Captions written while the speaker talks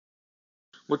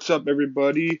What's up,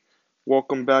 everybody?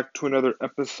 Welcome back to another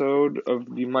episode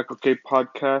of the Michael K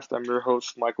podcast. I'm your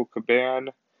host, Michael Caban.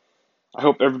 I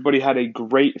hope everybody had a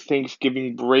great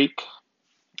Thanksgiving break.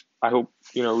 I hope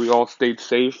we all stayed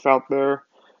safe out there.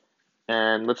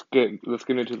 And let's get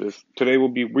into this. Today will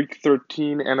be Week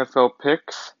 13 NFL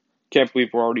picks. Can't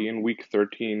believe we're already in Week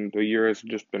 13. The year has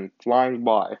just been flying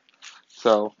by.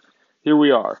 So here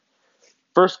we are.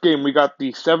 First game, we got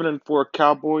the 7-4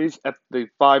 Cowboys at the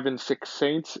 5-6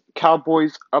 Saints.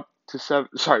 Cowboys up to seven.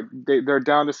 Sorry, they're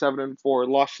down to 7-4.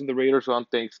 Lost to the Raiders on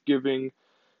Thanksgiving.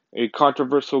 A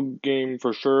controversial game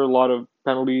for sure. A lot of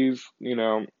penalties.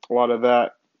 A lot of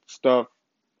that stuff.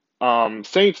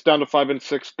 Saints down to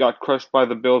 5-6. Got crushed by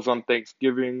the Bills on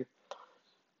Thanksgiving.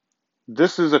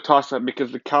 This is a toss-up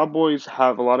because the Cowboys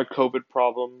have a lot of COVID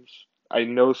problems. I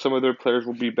know some of their players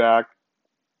will be back.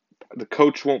 The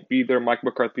coach won't be there. Mike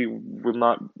McCarthy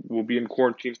will be in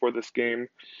quarantine for this game.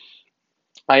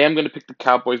 I am going to pick the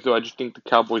Cowboys though. I just think the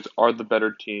Cowboys are the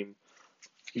better team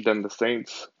than the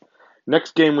Saints.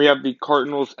 Next game we have the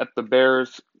Cardinals at the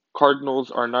Bears.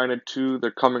 Cardinals are 9-2.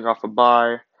 They're coming off a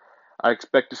bye. I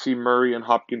expect to see Murray and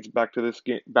Hopkins back for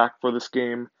this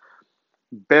game.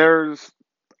 Bears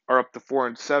are up to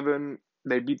 4-7.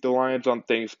 They beat the Lions on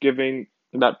Thanksgiving.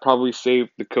 That probably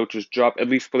saved the coach's job, at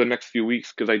least for the next few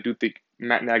weeks, because I do think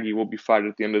Matt Nagy will be fired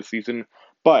at the end of the season.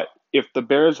 But if the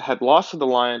Bears had lost to the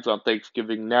Lions on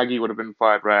Thanksgiving, Nagy would have been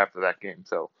fired right after that game.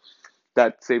 So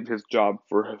that saved his job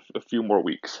for a few more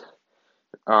weeks.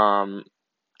 Um,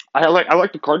 I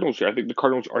like the Cardinals here. I think the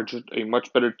Cardinals are just a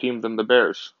much better team than the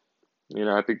Bears.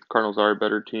 I think the Cardinals are a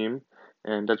better team,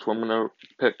 and that's what I'm gonna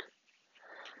pick.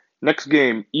 Next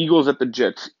game, Eagles at the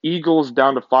Jets. Eagles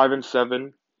down to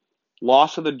 5-7.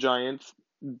 Loss to the Giants.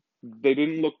 They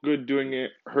didn't look good doing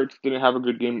it. Hurts didn't have a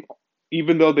good game,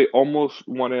 even though they almost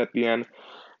won it at the end.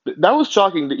 That was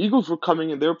shocking. The Eagles were coming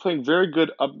in. They were playing very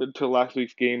good up until last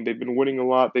week's game. They've been winning a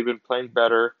lot. They've been playing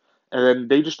better. And then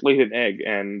they just laid an egg,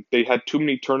 and they had too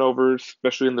many turnovers,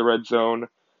 especially in the red zone.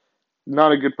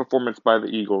 Not a good performance by the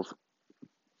Eagles.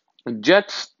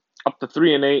 Jets up to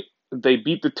 3-8. They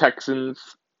beat the Texans.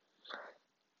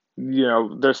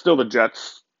 They're still the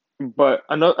Jets. But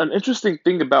an interesting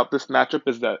thing about this matchup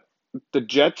is that the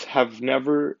Jets have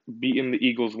never beaten the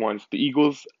Eagles once. The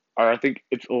Eagles are, I think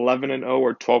it's 11-0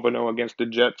 or 12-0 against the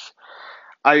Jets.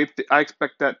 I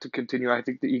expect that to continue. I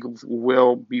think the Eagles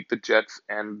will beat the Jets,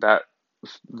 and that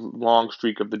long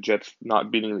streak of the Jets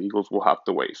not beating the Eagles will have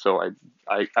to wait. So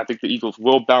I think the Eagles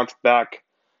will bounce back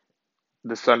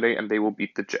this Sunday, and they will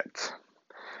beat the Jets.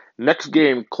 Next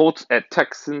game, Colts at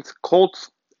Texans.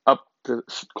 Colts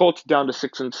down to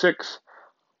 6-6.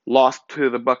 Lost to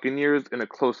the Buccaneers in a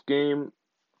close game.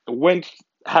 Wentz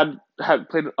had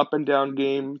played an up and down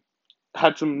game.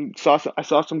 I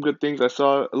saw some good things. I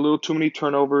saw a little too many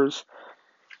turnovers.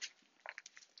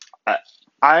 I,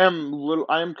 I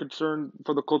am concerned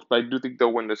for the Colts, but I do think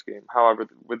they'll win this game. However,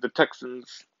 with the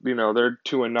Texans, they're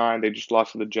 2-9. They just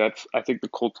lost to the Jets. I think the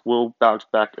Colts will bounce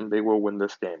back and they will win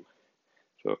this game.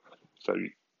 So so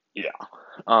yeah.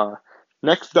 Uh,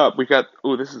 Next up, we got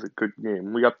this is a good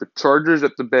game. We got the Chargers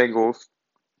at the Bengals.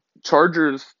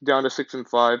 Chargers down to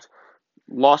 6-5.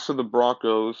 Lost to the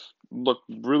Broncos. Looked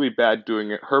really bad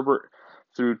doing it. Herbert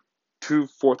threw two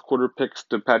fourth quarter picks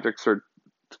to Patrick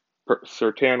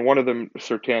Surtain. One of them,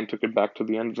 Surtain, took it back to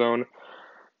the end zone.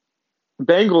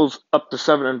 Bengals up to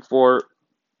 7-4.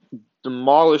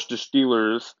 Demolished the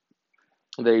Steelers.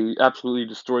 They absolutely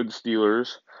destroyed the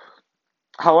Steelers.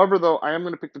 However, though, I am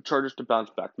going to pick the Chargers to bounce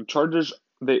back. The Chargers,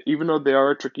 even though they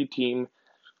are a tricky team,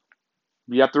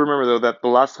 you have to remember though that the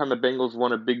last time the Bengals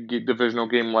won a big divisional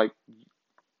game like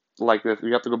this,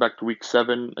 you have to go back to Week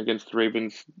 7 against the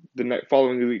Ravens. The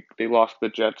following week, they lost the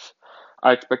Jets.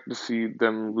 I expect to see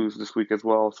them lose this week as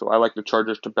well, so I like the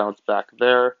Chargers to bounce back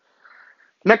there.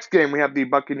 Next game, we have the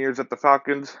Buccaneers at the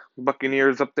Falcons.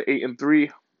 Buccaneers up to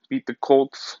 8-3, beat the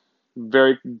Colts.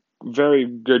 Very, very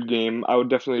good game. I would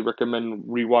definitely recommend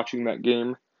rewatching that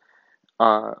game.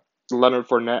 Uh, Leonard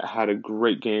Fournette had a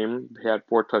great game. He had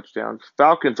 4 touchdowns.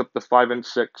 Falcons up to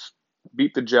 5-6,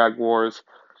 beat the Jaguars.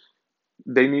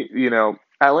 They need,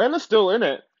 Atlanta's still in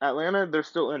it. Atlanta, they're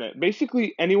still in it.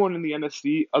 Basically, anyone in the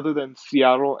NFC other than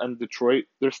Seattle and Detroit,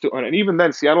 they're still in it. And even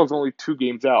then, Seattle's only 2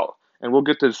 games out, and we'll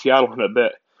get to Seattle in a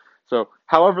bit. So,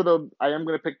 however, though, I am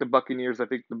going to pick the Buccaneers. I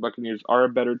think the Buccaneers are a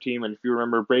better team, and if you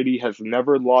remember, Brady has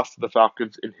never lost to the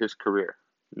Falcons in his career.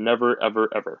 Never, ever,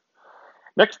 ever.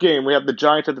 Next game, we have the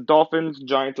Giants at the Dolphins.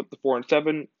 Giants up to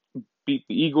 4-7, beat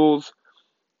the Eagles.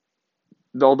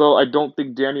 Although I don't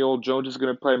think Daniel Jones is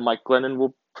going to play, Mike Glennon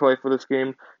will play for this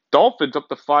game. Dolphins up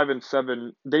to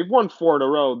 5-7. They've won four in a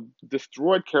row.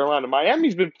 Destroyed Carolina.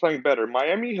 Miami's been playing better.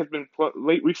 Miami has been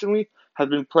late recently has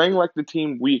been playing like the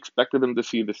team we expected them to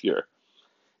see this year.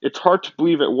 It's hard to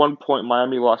believe at one point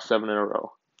Miami lost seven in a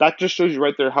row. That just shows you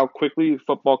right there how quickly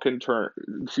football can turn,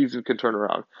 season can turn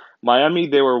around. Miami,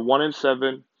 they were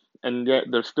 1-7, and yet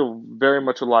they're still very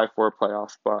much alive for a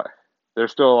playoff spot. They're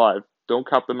still alive. Don't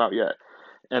count them out yet.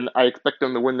 And I expect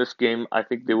them to win this game. I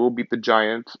think they will beat the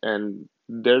Giants, and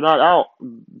they're not out.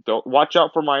 Don't watch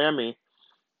out for Miami.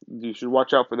 You should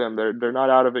watch out for them. They're not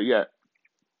out of it yet.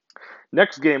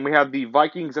 Next game, we have the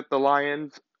Vikings at the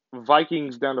Lions.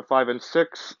 Vikings down to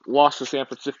 5-6, lost to San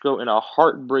Francisco in a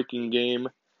heartbreaking game.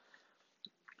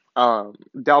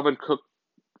 Dalvin Cook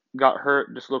got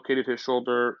hurt, dislocated his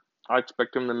shoulder. I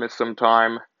expect him to miss some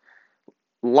time.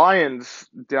 Lions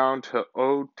down to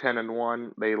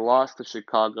 0-10-1. They lost to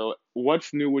Chicago.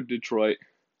 What's new with Detroit?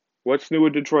 What's new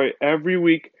with Detroit? Every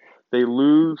week they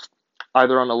lose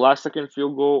either on the last second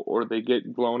field goal or they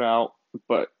get blown out.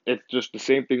 But it's just the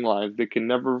same thing, Lions. They can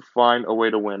never find a way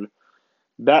to win.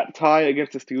 That tie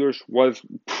against the Steelers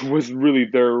was really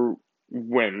their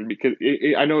win because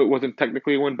I know it wasn't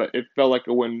technically a win, but it felt like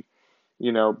a win,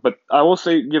 you know. But I will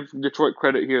say give Detroit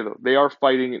credit here though. They are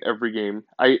fighting in every game.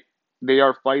 They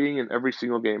are fighting in every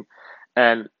single game,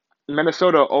 and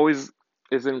Minnesota always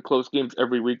is in close games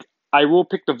every week. I will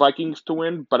pick the Vikings to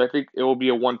win, but I think it will be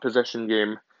a one possession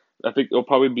game. I think it'll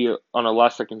probably be on a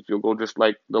last second field goal, just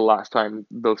like the last time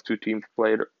those two teams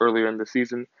played earlier in the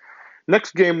season.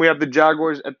 Next game, we have the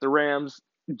Jaguars at the Rams.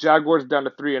 Jaguars down to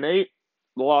 3-8,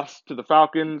 lost to the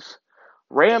Falcons.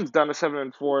 Rams down to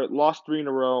 7-4, lost three in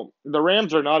a row. The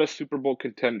Rams are not a Super Bowl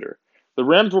contender. The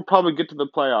Rams will probably get to the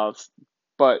playoffs,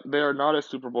 but they are not a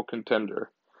Super Bowl contender.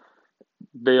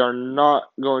 They are not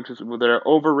going to. They're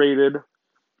overrated.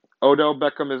 Odell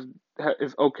Beckham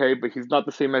is okay, but he's not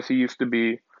the same as he used to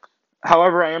be.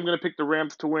 However, I am going to pick the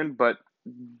Rams to win, but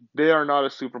they are not a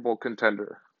Super Bowl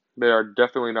contender. They are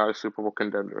definitely not a Super Bowl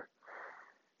contender.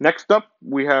 Next up,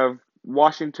 we have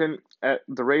Washington at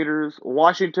the Raiders.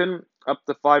 Washington up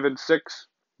to 5-6,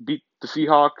 beat the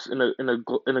Seahawks in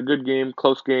a good game,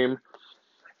 close game.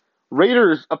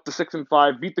 Raiders up to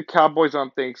 6-5, beat the Cowboys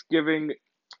on Thanksgiving.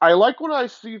 I like what I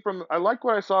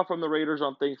saw from the Raiders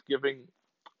on Thanksgiving.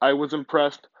 I was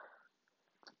impressed.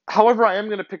 However, I am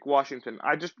going to pick Washington.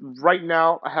 Right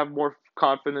now, I have more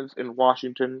confidence in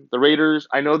Washington. The Raiders,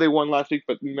 I know they won last week,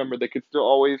 but remember, they could still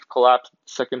always collapse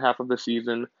second half of the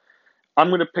season. I'm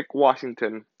going to pick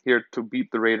Washington here to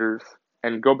beat the Raiders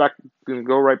and go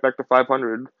right back to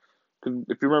 500.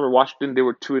 If you remember, Washington, they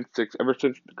were 2-6 ever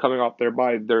since coming off their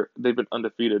bye. They've been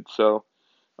undefeated. So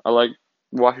I like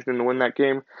Washington to win that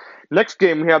game. Next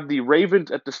game, we have the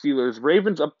Ravens at the Steelers.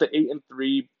 Ravens up to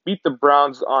 8-3, beat the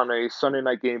Browns on a Sunday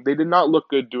night game. They did not look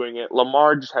good doing it.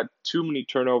 Lamar just had too many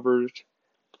turnovers.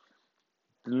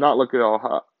 Did not look at all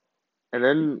hot. And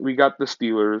then we got the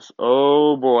Steelers.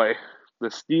 Oh boy, the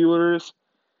Steelers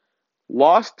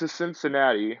lost to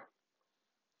Cincinnati,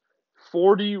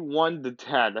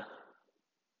 41-10.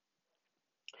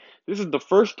 This is the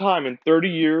first time in 30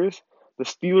 years the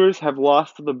Steelers have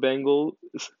lost to the Bengals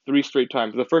three straight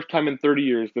times. The first time in 30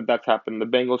 years that that's happened. The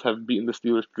Bengals have beaten the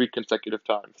Steelers three consecutive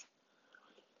times.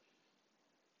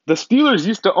 The Steelers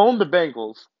used to own the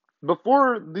Bengals.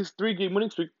 Before this three-game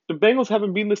winning streak, the Bengals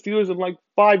haven't beaten the Steelers in like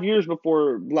 5 years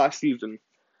before last season.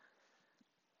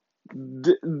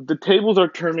 The tables are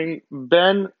turning.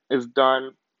 Ben is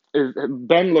done.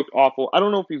 Ben looked awful. I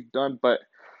don't know if he's done, but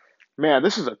man,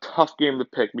 this is a tough game to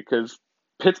pick because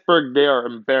Pittsburgh, they are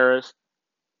embarrassed.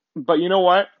 But you know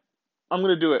what? I'm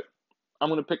gonna do it. I'm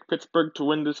gonna pick Pittsburgh to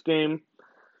win this game.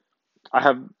 I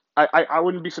have I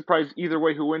wouldn't be surprised either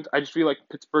way who wins. I just feel like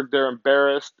Pittsburgh, they're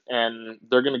embarrassed and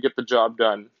they're gonna get the job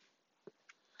done.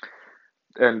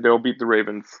 And they'll beat the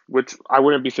Ravens, which I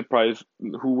wouldn't be surprised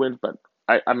who wins, but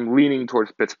I'm leaning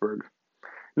towards Pittsburgh.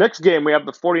 Next game, we have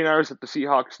the 49ers at the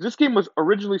Seahawks. This game was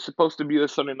originally supposed to be a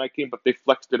Sunday night game, but they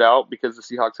flexed it out because the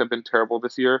Seahawks have been terrible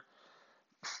this year.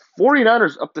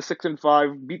 49ers up to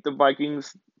 6-5, beat the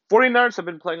Vikings. 49ers have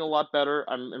been playing a lot better.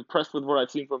 I'm impressed with what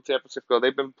I've seen from San Francisco.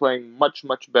 They've been playing much,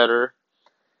 much better.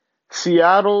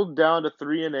 Seattle down to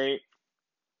 3-8,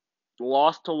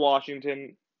 lost to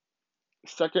Washington,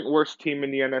 second worst team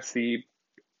in the NFC.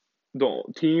 The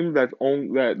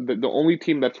only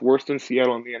team that's worse than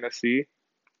Seattle in the NFC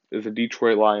is the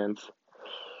Detroit Lions.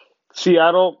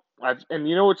 Seattle, and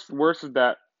you know what's worse is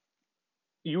that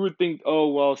you would think, oh,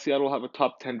 well, Seattle will have a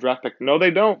top 10 draft pick. No,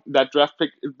 they don't. That draft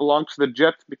pick belongs to the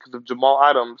Jets because of Jamal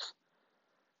Adams.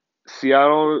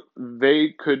 Seattle,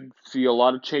 they could see a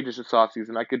lot of changes this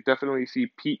offseason. I could definitely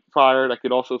see Pete fired. I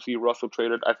could also see Russell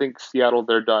traded. I think Seattle,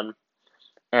 they're done.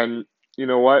 And you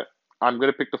know what? I'm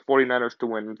going to pick the 49ers to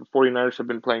win. The 49ers have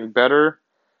been playing better.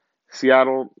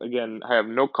 Seattle, again, I have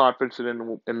no confidence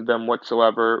in them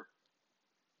whatsoever.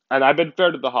 And I've been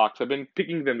fair to the Hawks. I've been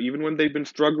picking them even when they've been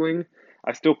struggling.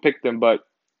 I still pick them, but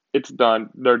it's done.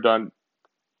 They're done.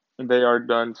 They are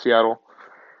done, Seattle.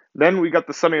 Then we got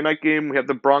the Sunday night game. We have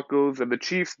the Broncos and the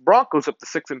Chiefs. Broncos up to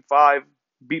 6-5,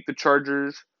 beat the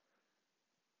Chargers.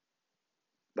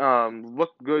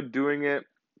 Looked good doing it.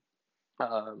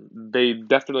 They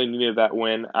definitely needed that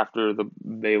win after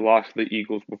they lost the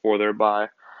Eagles before their bye.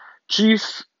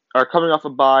 Chiefs are coming off a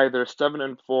bye. They're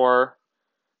 7-4.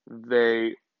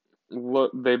 They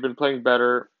they've been playing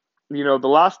better. You know, the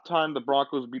last time the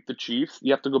Broncos beat the Chiefs,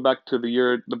 you have to go back to the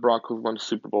year the Broncos won the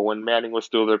Super Bowl when Manning was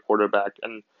still their quarterback,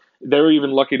 and they were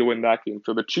even lucky to win that game.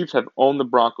 So the Chiefs have owned the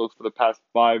Broncos for the past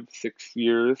 5, 6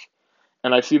 years,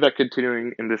 and I see that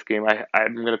continuing in this game.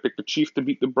 I'm going to pick the Chiefs to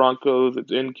beat the Broncos.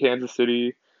 It's in Kansas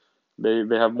City. They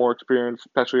have more experience,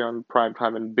 especially on prime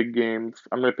time and big games.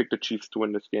 I'm going to pick the Chiefs to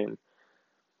win this game.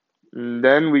 And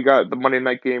then we got the Monday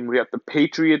night game. We got the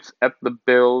Patriots at the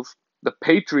Bills. The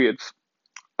Patriots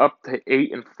up to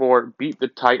 8-4, beat the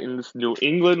Titans. New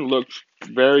England looks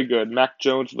very good. Mac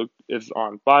Jones is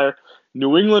on fire.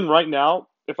 New England right now,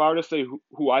 if I were to say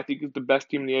who I think is the best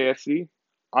team in the AFC,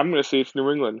 I'm going to say it's New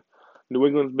England. New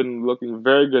England's been looking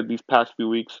very good these past few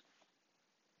weeks,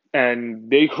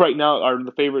 and they right now are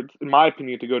the favorites, in my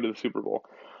opinion, to go to the Super Bowl.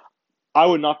 I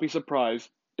would not be surprised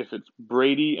if it's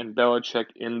Brady and Belichick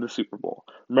in the Super Bowl.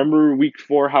 Remember week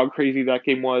 4, how crazy that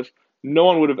game was? No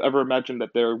one would have ever imagined that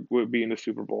there would be in the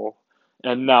Super Bowl.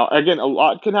 And now, again, a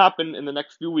lot can happen in the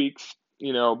next few weeks,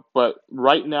 but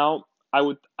right now, I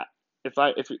would,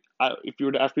 if you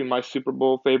were to ask me my Super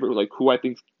Bowl favorite, like who I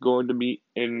think's going to be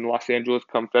in Los Angeles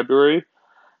come February,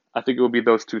 I think it would be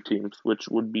those two teams, which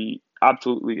would be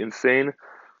absolutely insane.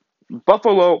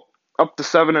 Buffalo up to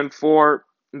 7-4.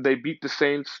 They beat the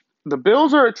Saints. The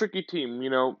Bills are a tricky team.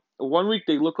 1 week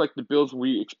they look like the Bills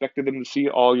we expected them to see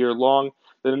all year long.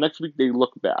 Then the next week they look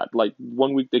bad. Like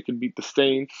 1 week they can beat the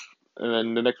Saints, and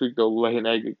then the next week they'll lay an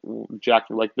egg at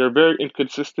Jackson. Like they're very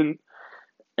inconsistent,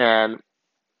 and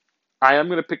I am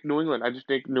gonna pick New England. I just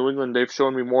think New England, they've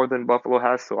shown me more than Buffalo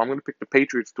has, so I'm gonna pick the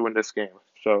Patriots to win this game.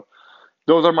 So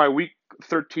those are my week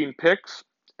 13 picks.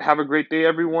 Have a great day,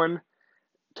 everyone.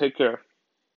 Take care.